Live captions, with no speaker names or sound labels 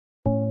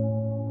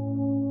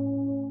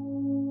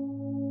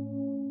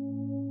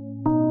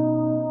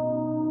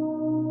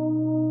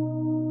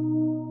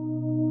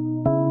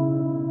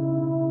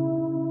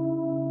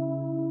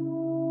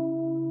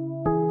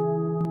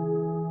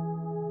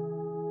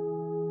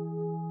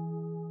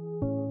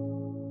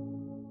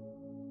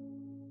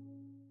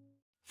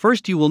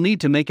First, you will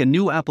need to make a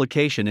new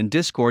application in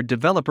Discord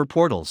Developer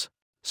Portals.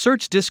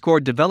 Search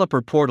Discord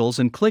Developer Portals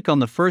and click on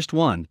the first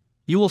one.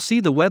 You will see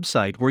the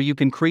website where you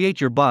can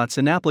create your bots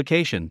and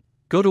application.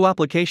 Go to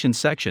Application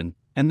section,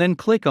 and then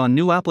click on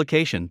New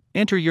Application.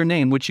 Enter your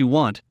name which you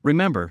want.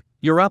 Remember,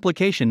 your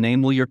application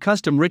name will your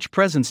custom rich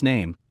presence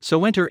name,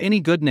 so enter any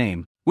good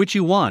name which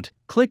you want.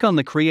 Click on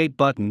the Create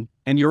button,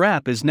 and your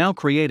app is now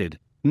created.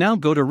 Now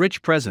go to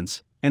Rich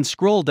Presence, and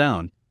scroll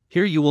down.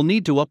 Here you will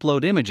need to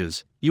upload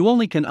images. You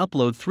only can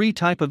upload 3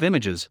 types of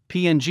images: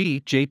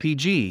 PNG,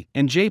 JPG,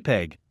 and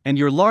JPEG, and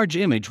your large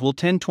image will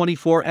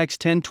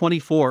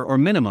 1024x1024 or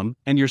minimum,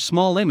 and your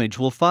small image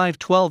will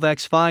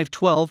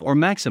 512x512 or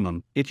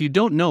maximum. If you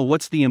don't know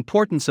what's the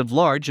importance of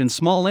large and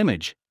small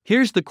image,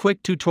 here's the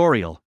quick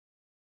tutorial.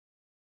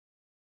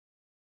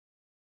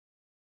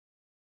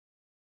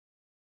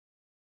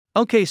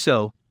 Okay,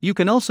 so you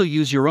can also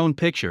use your own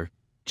picture.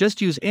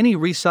 Just use any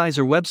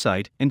resizer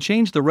website and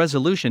change the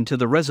resolution to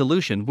the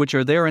resolution which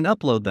are there and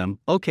upload them.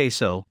 Okay,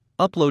 so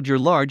upload your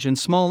large and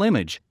small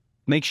image.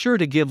 Make sure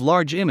to give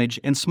large image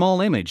and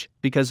small image,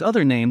 because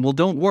other name will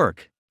don't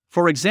work.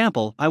 For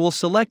example, I will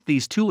select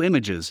these 2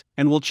 images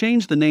and will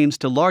change the names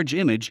to large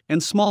image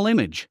and small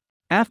image.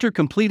 After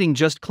completing,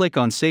 just click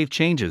on Save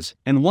Changes.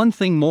 And one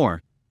thing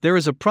more, there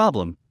is a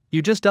problem.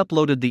 You just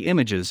uploaded the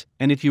images,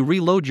 and if you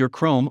reload your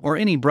Chrome or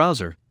any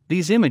browser,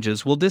 these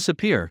images will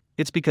disappear.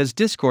 It's because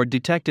Discord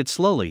detects it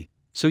slowly,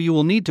 so you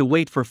will need to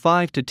wait for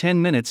 5 to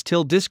 10 minutes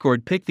till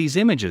Discord pick these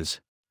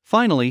images.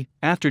 Finally,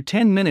 after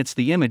 10 minutes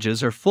the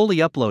images are fully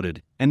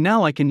uploaded, and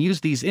now I can use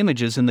these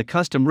images in the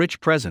custom rich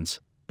presence.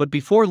 But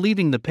before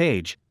leaving the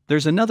page,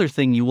 there's another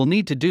thing you will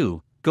need to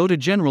do. Go to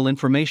General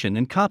Information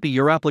and copy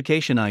your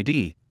application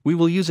ID. We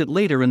will use it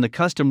later in the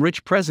custom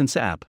rich presence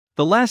app.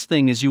 The last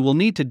thing is you will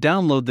need to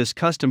download this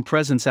custom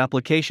presence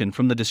application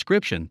from the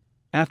description.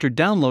 After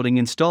downloading,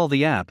 install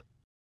the app.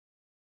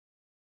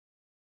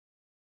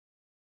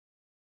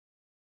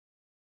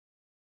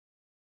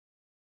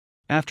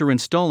 After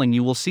installing,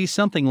 you will see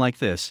something like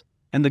this,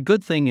 and the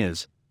good thing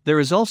is, there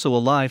is also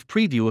a live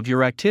preview of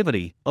your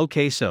activity.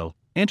 Okay, so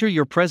enter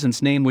your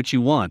presence name which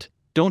you want.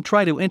 Don't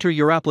try to enter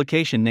your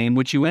application name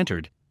which you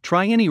entered.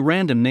 Try any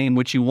random name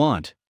which you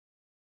want.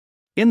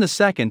 In the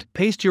second,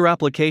 paste your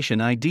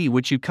application ID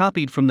which you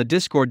copied from the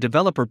Discord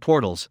Developer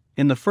Portals.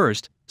 In the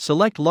first,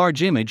 select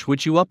large image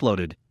which you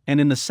uploaded,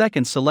 and in the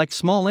second select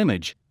small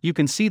image. You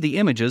can see the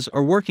images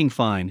are working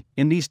fine.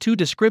 In these 2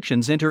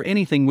 descriptions, enter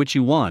anything which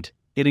you want.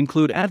 It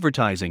include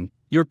advertising,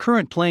 your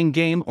current playing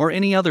game, or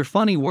any other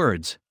funny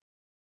words.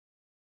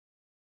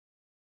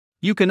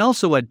 You can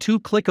also add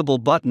 2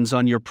 clickable buttons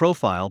on your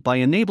profile by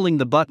enabling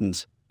the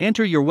buttons.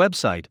 Enter your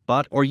website,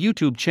 bot, or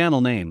YouTube channel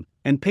name,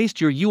 and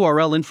paste your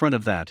URL in front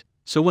of that,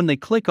 so when they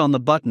click on the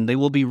button they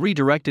will be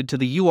redirected to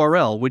the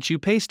URL which you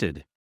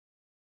pasted.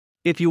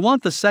 If you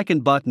want the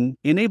second button,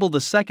 enable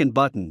the second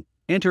button.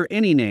 Enter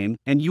any name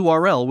and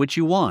URL which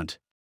you want.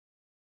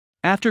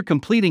 After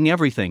completing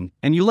everything,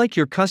 and you like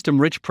your custom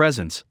rich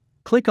presence,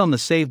 click on the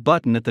Save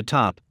button at the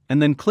top,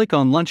 and then click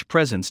on Launch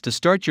Presence to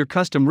start your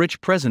custom rich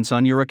presence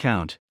on your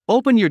account.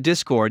 Open your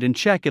Discord and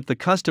check if the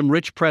custom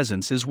rich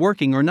presence is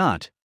working or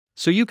not.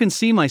 So you can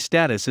see my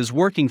status is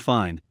working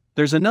fine.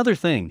 There's another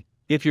thing,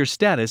 if your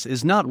status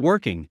is not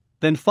working,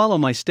 then follow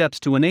my steps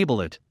to enable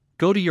it.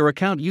 Go to your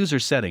account user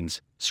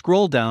settings,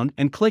 scroll down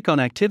and click on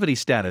Activity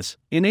Status,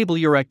 enable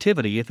your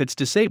activity if it's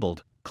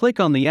disabled. Click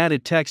on the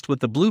added text with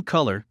the blue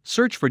color,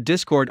 search for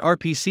Discord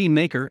RPC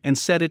Maker and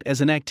set it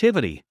as an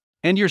activity.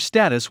 And your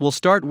status will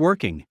start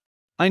working.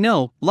 I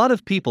know, a lot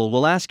of people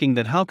will asking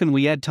that how can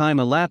we add time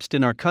elapsed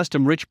in our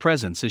custom rich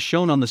presence as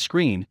shown on the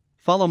screen.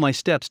 Follow my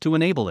steps to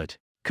enable it.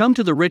 Come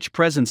to the Rich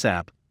Presence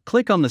app,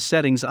 click on the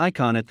settings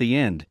icon at the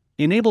end,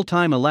 enable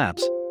time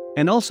elapse,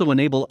 and also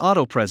enable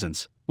auto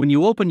presence. When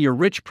you open your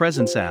Rich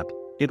Presence app,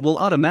 it will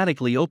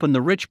automatically open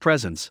the Rich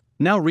Presence.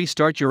 Now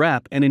restart your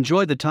app and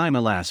enjoy the time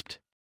elapsed.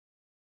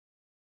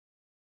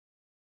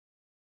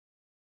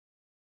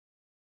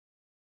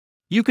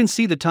 You can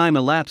see the time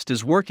elapsed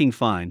is working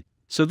fine,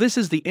 so this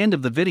is the end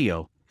of the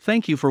video.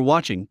 Thank you for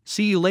watching,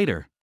 see you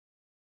later.